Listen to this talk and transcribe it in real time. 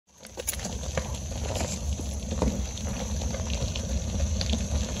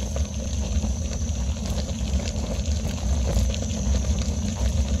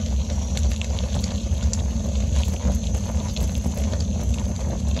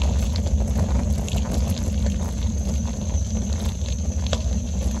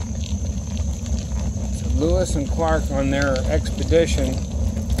Lewis and Clark on their expedition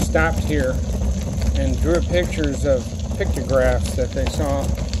stopped here and drew pictures of pictographs that they saw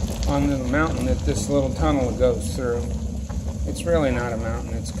on the mountain that this little tunnel goes through. It's really not a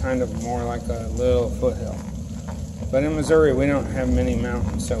mountain, it's kind of more like a little foothill. But in Missouri we don't have many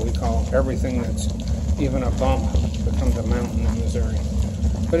mountains, so we call everything that's even a bump becomes a mountain in Missouri.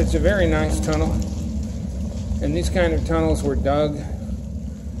 But it's a very nice tunnel, and these kind of tunnels were dug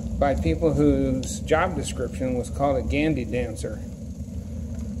by people whose job description was called a Gandy Dancer.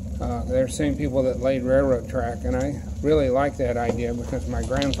 They're the same people that laid railroad track, and I really like that idea because my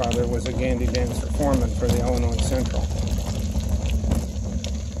grandfather was a Gandy Dancer foreman for the Illinois Central.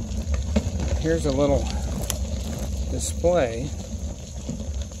 Here's a little display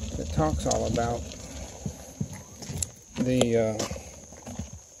that talks all about the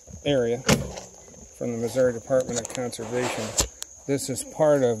area from the Missouri Department of Conservation. This is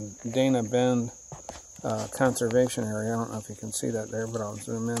part of Dana Bend Conservation Area. I don't know if you can see that there, but I'll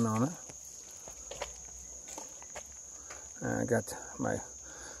zoom in on it. I got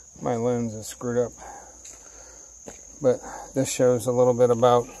my lens is screwed up. But this shows a little bit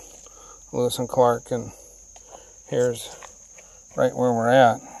about Lewis and Clark, and here's right where we're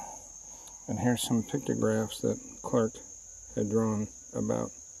at. And here's some pictographs that Clark had drawn about.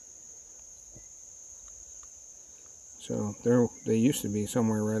 So they used to be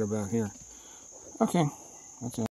somewhere right about here. Okay, that's it.